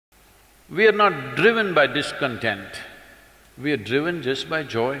We are not driven by discontent, we are driven just by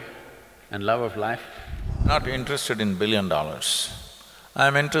joy and love of life. Not interested in $1 billion.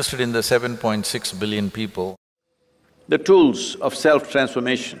 I'm interested in the 7.6 billion people. The tools of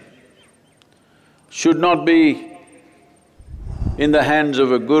self-transformation should not be in the hands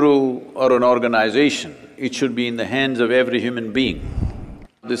of a guru or an organization, it should be in the hands of every human being.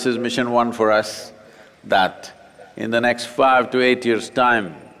 This is mission one for us, that in the next 5 to 8 years'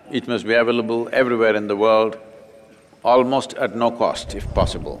 time, it must be available everywhere in the world, almost at no cost if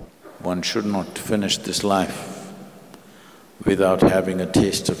possible. One should not finish this life without having a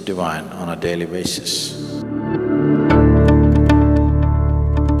taste of divine on a daily basis.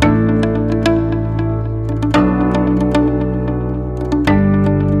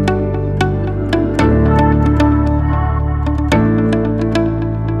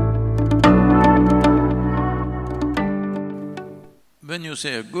 When you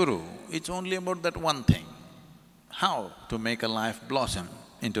say a guru, it's only about that one thing, how to make a life blossom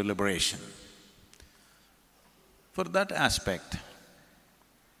into liberation. For that aspect,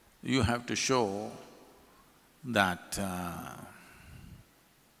 you have to show that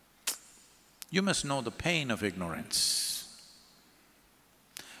you must know the pain of ignorance.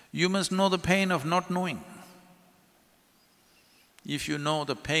 You must know the pain of not knowing. If you know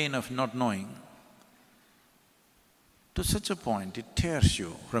the pain of not knowing, to such a point it tears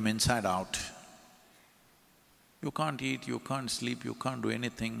you from inside out. You can't eat, you can't sleep, you can't do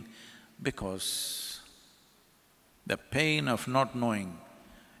anything because the pain of not knowing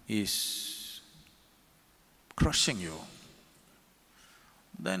is crushing you.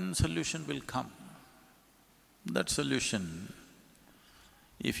 Then solution will come. That solution,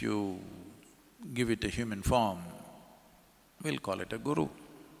 if you give it a human form, we'll call it a guru.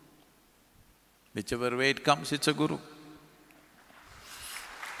 Whichever way it comes, it's a guru.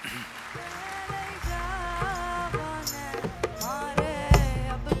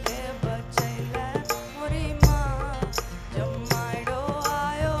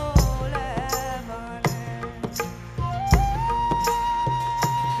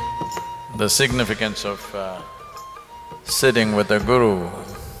 The significance of sitting with a guru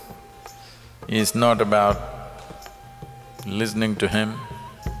is not about listening to him,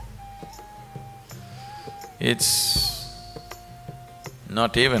 it's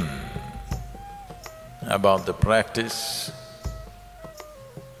not even about the practice.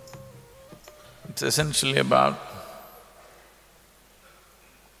 It's essentially about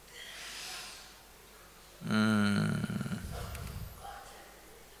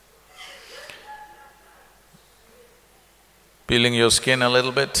peeling your skin a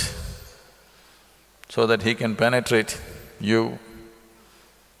little bit so that he can penetrate you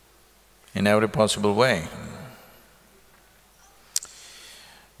in every possible way.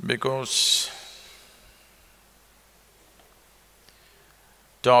 Because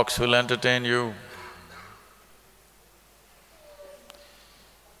talks will entertain you,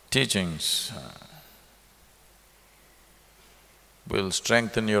 teachings will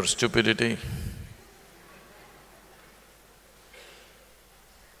strengthen your stupidity.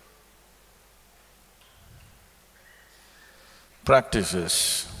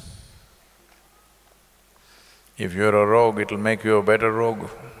 Practices, if you're a rogue, it'll make you a better rogue.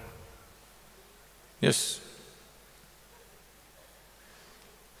 Yes.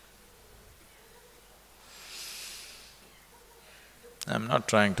 I'm not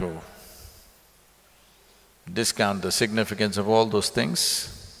trying to discount the significance of all those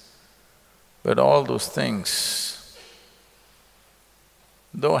things, but all those things,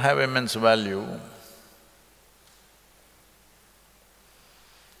 though have immense value,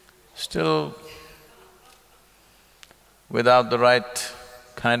 still without the right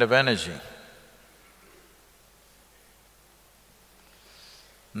kind of energy,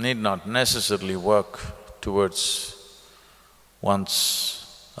 need not necessarily work towards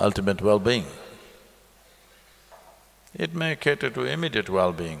one's ultimate well-being. It may cater to immediate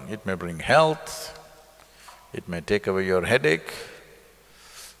well-being, it may bring health, it may take away your headache,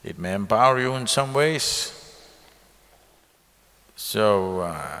 it may empower you in some ways.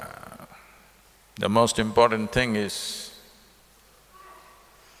 So, the most important thing is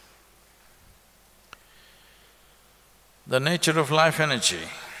the nature of life energy.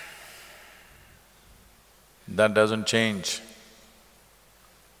 That doesn't change,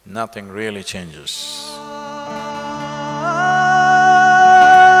 nothing really changes.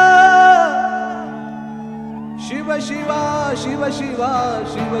 Shiva Shiva, Shiva Shiva,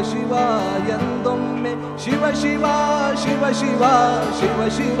 Shiva Shiva, Yandomme, Shiva Shiva, Shiva Shiva, Shiva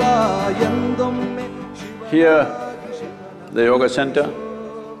Shiva, Yandomme. Here, the Yoga Center,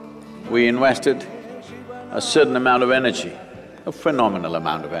 we invested a certain amount of energy, a phenomenal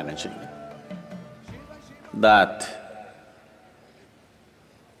amount of energy, that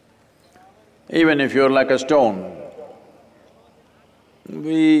even if you're like a stone,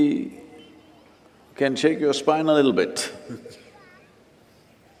 we can shake your spine a little bit.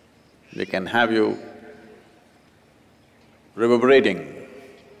 We can have you reverberating,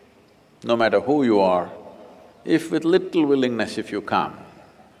 no matter who you are, if with little willingness if you come.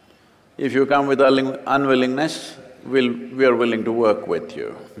 If you come with unwillingness, we are willing to work with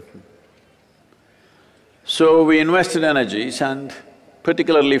you. So we invested energies, and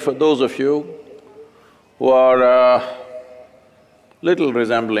particularly for those of you who are little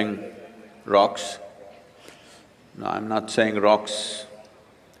resembling rocks. No, I'm not saying rocks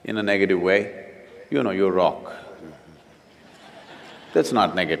in a negative way. You know, you're rock. That's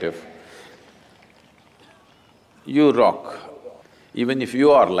not negative. You rock. Even if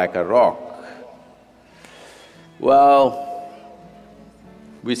you are like a rock, well,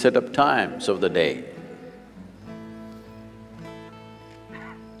 we set up times of the day.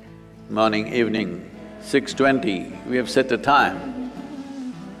 Morning, evening, 6:20, we have set a time.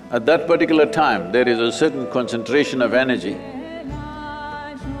 At that particular time, there is a certain concentration of energy.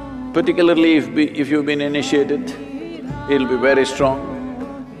 Particularly if you've been initiated, it'll be very strong.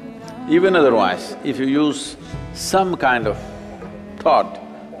 Even otherwise, if you use some kind of thought,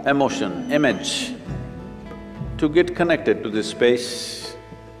 emotion, image to get connected to this space,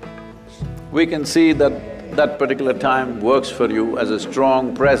 we can see that that particular time works for you as a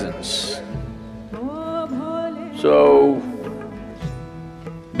strong presence. So,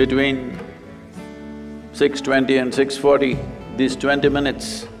 between 6:20 and 6:40, these 20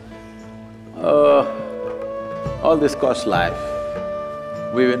 minutes, all this costs life.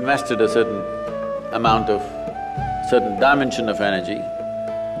 We've invested a certain amount of, certain dimension of energy.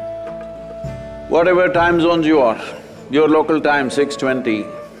 Whatever time zones you are, your local time 6:20,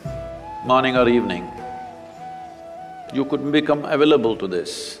 morning or evening, you could become available to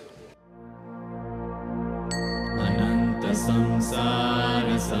this. Ananta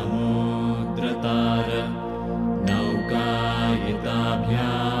samsara samudratara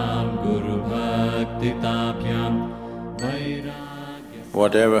naukayitabhyam guru bhaktitabhyam vairagya.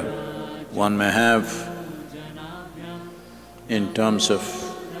 Whatever one may have in terms of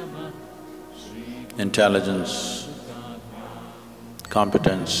intelligence,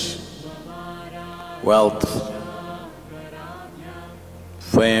 competence, wealth,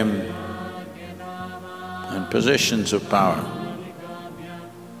 fame, and possessions of power,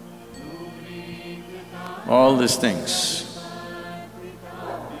 all these things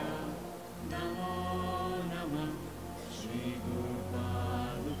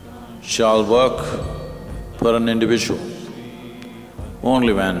shall work for an individual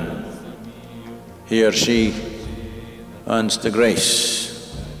only when he or she earns the grace.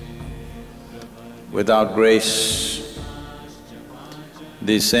 Without grace,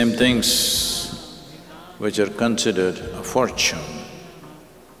 these same things which are considered a fortune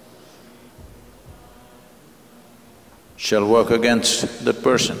shall work against that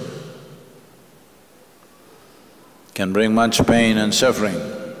person, can bring much pain and suffering.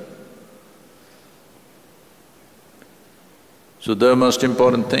 So the most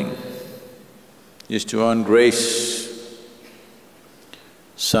important thing is to earn grace.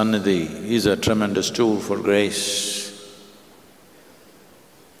 Sannidhi is a tremendous tool for grace.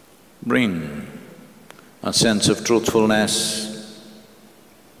 Bring a sense of truthfulness,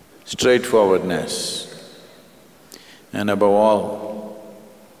 straightforwardness, and above all,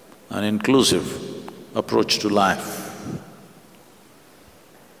 an inclusive approach to life.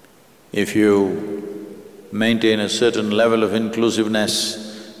 If you maintain a certain level of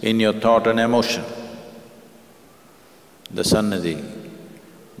inclusiveness in your thought and emotion, the Sannidhi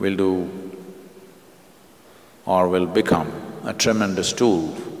will do or will become a tremendous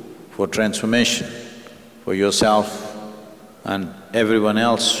tool for transformation for yourself and everyone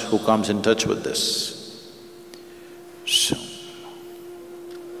else who comes in touch with this. So,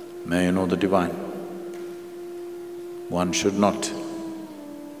 may you know the Divine. One should not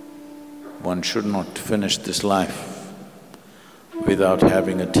finish this life without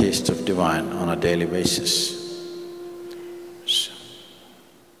having a taste of Divine on a daily basis. So,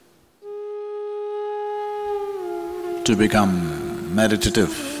 to become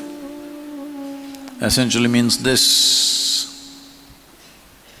meditative essentially means this,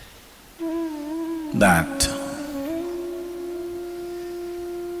 that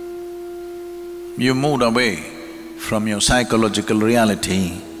you moved away from your psychological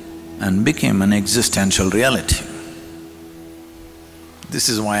reality and became an existential reality. This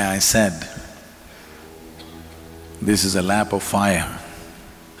is why I said, this is a lap of fire.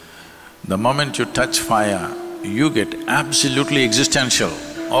 The moment you touch fire, you get absolutely existential.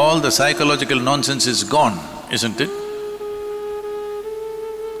 All the psychological nonsense is gone, isn't it?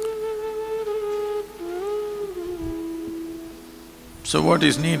 So what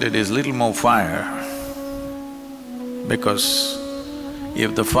is needed is little more fire, because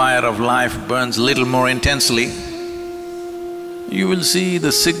if the fire of life burns little more intensely, you will see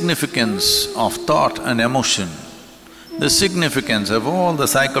the significance of thought and emotion, the significance of all the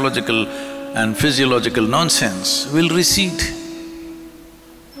psychological and physiological nonsense will recede.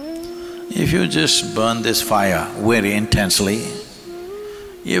 If you just burn this fire very intensely,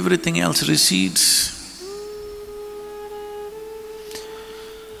 everything else recedes.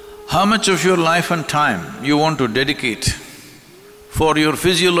 How much of your life and time you want to dedicate for your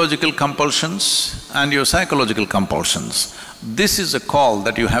physiological compulsions and your psychological compulsions? This is a call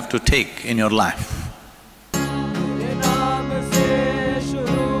that you have to take in your life.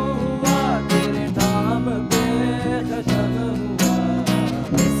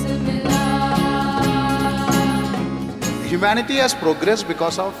 Humanity has progressed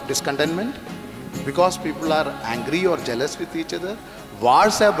because of discontentment, because people are angry or jealous with each other.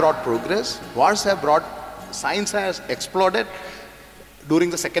 Wars have brought progress, wars have brought… science has exploded during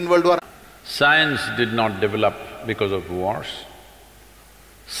the Second World War. Science did not develop because of wars.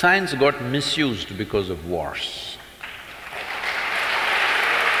 Science got misused because of wars.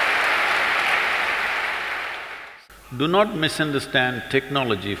 Do not misunderstand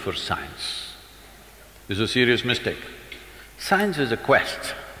technology for science. It's a serious mistake. Science is a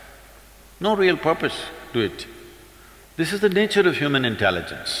quest, no real purpose to it. This is the nature of human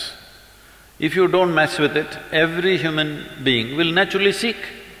intelligence. If you don't mess with it, every human being will naturally seek.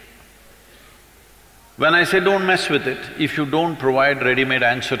 When I say don't mess with it, if you don't provide ready-made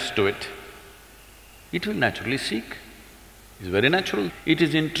answers to it, it will naturally seek. It's very natural. It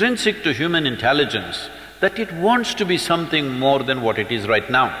is intrinsic to human intelligence that it wants to be something more than what it is right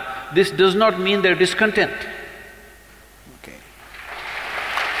now. This does not mean they're discontent. Okay.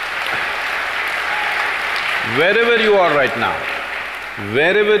 Wherever you are right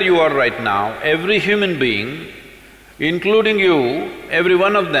now, every human being, including you, every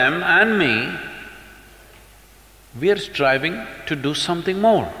one of them and me, we are striving to do something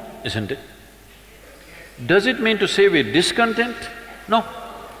more, isn't it? Does it mean to say we're discontent? No,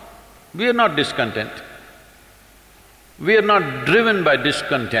 we are not discontent. We are not driven by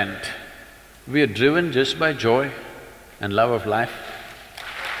discontent, we are driven just by joy and love of life.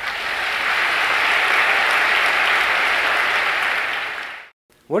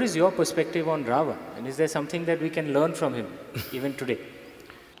 What is your perspective on Ravana, and is there something that we can learn from him even today?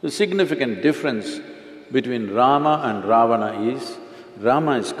 The significant difference between Rama and Ravana is,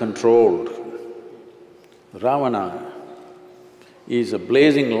 Rama is controlled. Ravana is a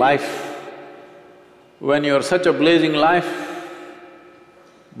blazing life. When you're such a blazing life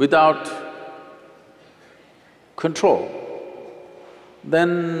without control,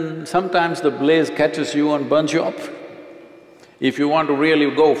 then sometimes the blaze catches you and burns you up. If you want to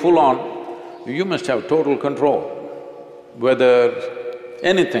really go full on, you must have total control. Whether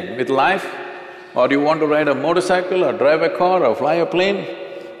anything with life, or you want to ride a motorcycle or drive a car or fly a plane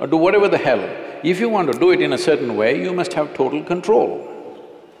or do whatever the hell, if you want to do it in a certain way, you must have total control.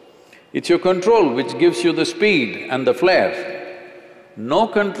 It's your control which gives you the speed and the flare. No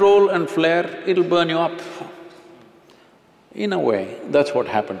control and flare, it'll burn you up. In a way, that's what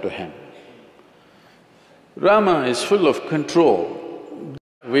happened to him. Rama is full of control.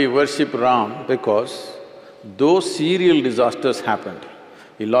 We worship Ram because those serial disasters happened.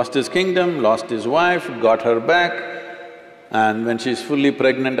 He lost his kingdom, lost his wife, got her back, and when she's fully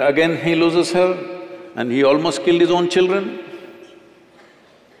pregnant again he loses her, and he almost killed his own children.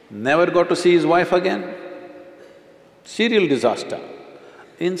 Never got to see his wife again. Serial disaster.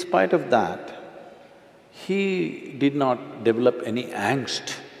 In spite of that, he did not develop any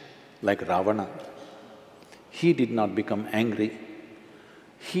angst like Ravana. He did not become angry.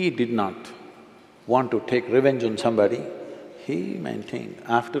 He did not want to take revenge on somebody. He maintained,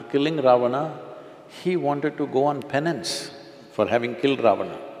 after killing Ravana, he wanted to go on penance for having killed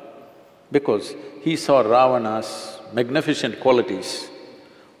Ravana, because he saw Ravana's magnificent qualities.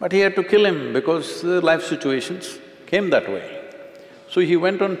 But he had to kill him because the life situations came that way. So he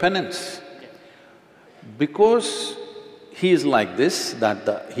went on penance. Because he is like this,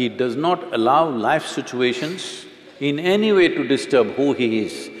 that he does not allow life situations in any way to disturb who he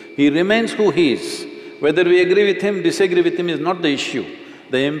is. He remains who he is. Whether we agree with him, disagree with him is not the issue.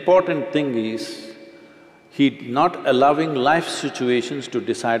 The important thing is, He not allowing life situations to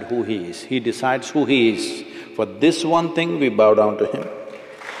decide who he is, he decides who he is. For this one thing, we bow down to him.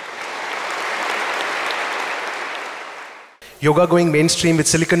 Yoga going mainstream with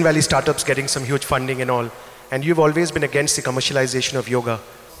Silicon Valley startups getting some huge funding and all, and you've always been against the commercialization of yoga.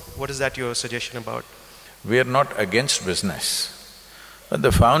 What is that your suggestion about? We are not against business, but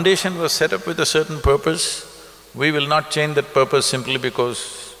the foundation was set up with a certain purpose. We will not change that purpose simply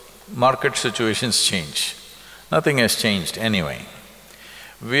because market situations change. Nothing has changed anyway.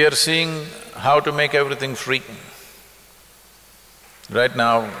 We are seeing how to make everything free. Right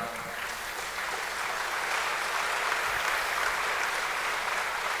now,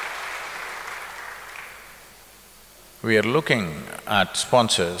 we are looking at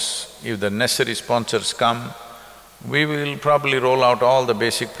sponsors. If the necessary sponsors come, we will probably roll out all the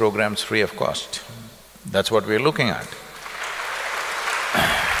basic programs free of cost. That's what we are looking at.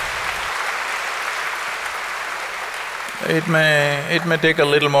 It may take a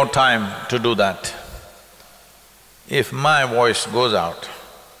little more time to do that. If my voice goes out,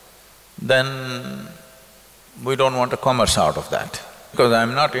 then we don't want a commerce out of that. Because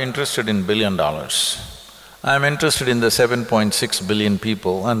I'm not interested in $1 billion. I'm interested in the 7.6 billion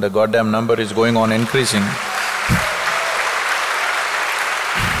people, and the goddamn number is going on increasing.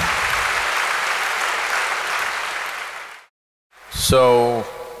 So,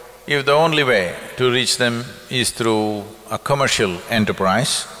 if the only way to reach them is through a commercial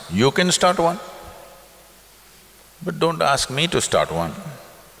enterprise, you can start one. But don't ask me to start one,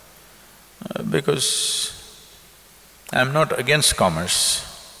 because I'm not against commerce,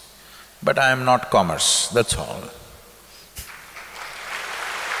 but I am not commerce, that's all.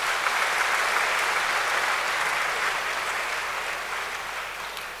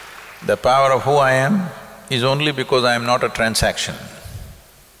 The power of who I am is only because I am not a transaction.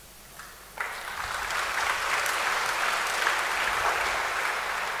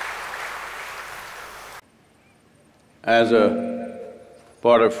 As a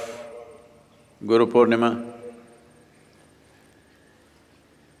part of Guru Purnima,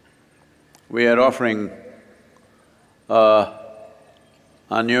 we are offering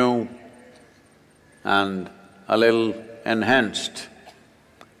a new and a little enhanced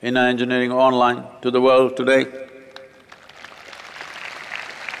inner engineering online to the world today.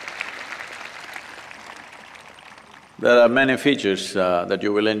 There are many features that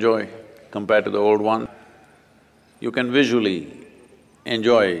you will enjoy compared to the old one. You can visually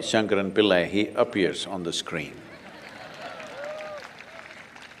enjoy Shankaran Pillai, he appears on the screen.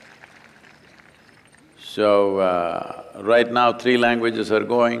 So, right now 3 languages are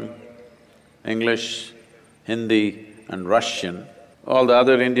going, English, Hindi and Russian. All the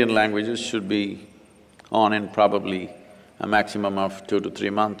other Indian languages should be on in probably a maximum of 2 to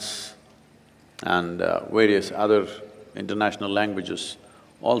 3 months, and various other international languages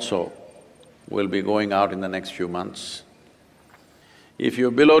also will be going out in the next few months. If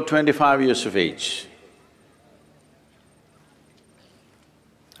you're below 25 years of age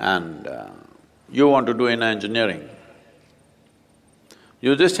and you want to do inner engineering,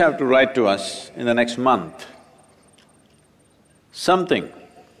 you just have to write to us in the next month something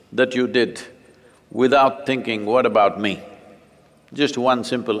that you did without thinking, what about me? Just one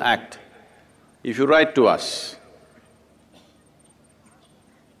simple act. If you write to us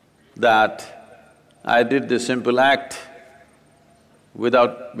that I did this simple act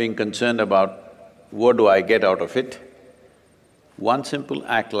without being concerned about what do I get out of it, one simple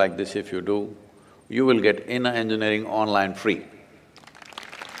act like this if you do, you will get inner engineering online free.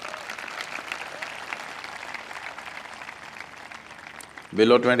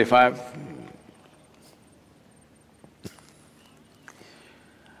 Below 25?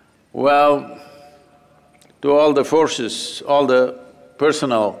 Well, to all the forces, all the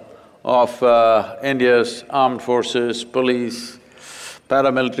personnel of India's armed forces, police,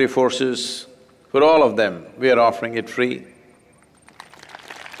 paramilitary forces, for all of them, we are offering it free.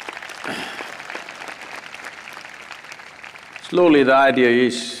 Slowly the idea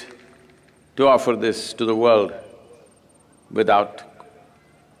is to offer this to the world without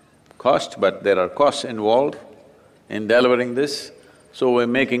cost, but there are costs involved in delivering this, so we're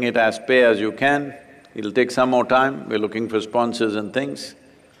making it as pay as you can. It'll take some more time, we're looking for sponsors and things,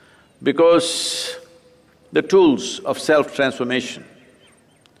 because the tools of self-transformation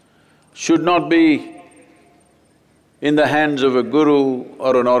should not be in the hands of a guru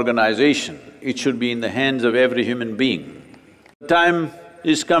or an organization, it should be in the hands of every human being. Time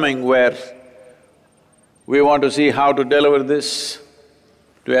is coming where we want to see how to deliver this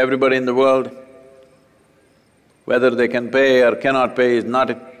to everybody in the world. Whether they can pay or cannot pay is not…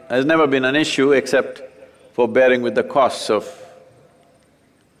 has never been an issue except for bearing with the costs of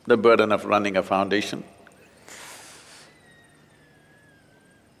the burden of running a foundation.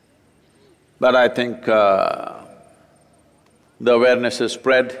 But I think the awareness has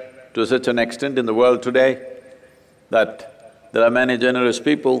spread to such an extent in the world today that there are many generous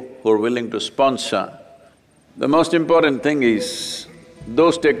people who are willing to sponsor. The most important thing is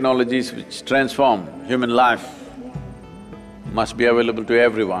those technologies which transform human life must be available to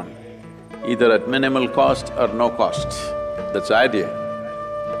everyone, either at minimal cost or no cost. That's the idea.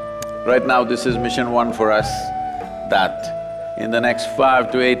 Right now, this is mission one for us, that in the next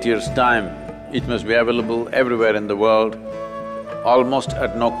 5 to 8 years' time, it must be available everywhere in the world, almost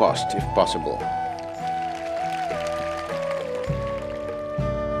at no cost if possible.